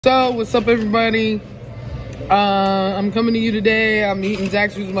So, what's up, everybody? I'm coming to you today. I'm eating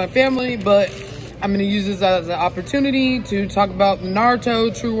Zaxby's with my family, but I'm going to use this as an opportunity to talk about the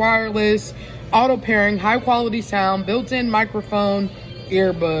Naruto True Wireless Auto Pairing High Quality Sound Built-in Microphone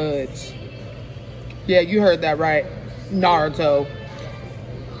Earbuds. Yeah, you heard that right. Naruto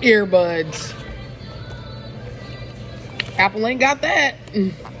Earbuds. Apple ain't got that.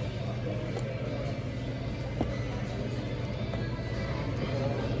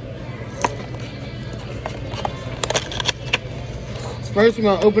 First, we're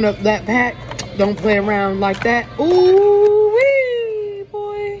gonna open up that pack. Don't play around like that. Ooh wee,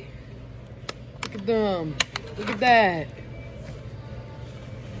 boy! Look at them. Look at that.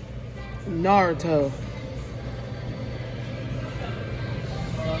 Naruto.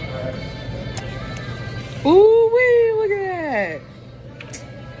 Ooh wee! Look at that.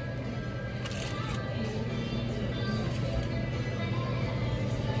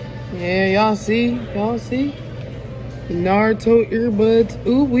 Yeah, y'all see? Y'all see? Naruto earbuds.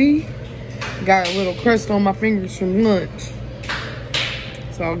 Ooh wee. Got a little crust on my fingers from lunch.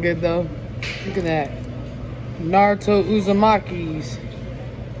 It's all good though. Look at that. Naruto Uzumaki's.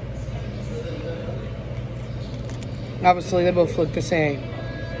 Obviously they both look the same.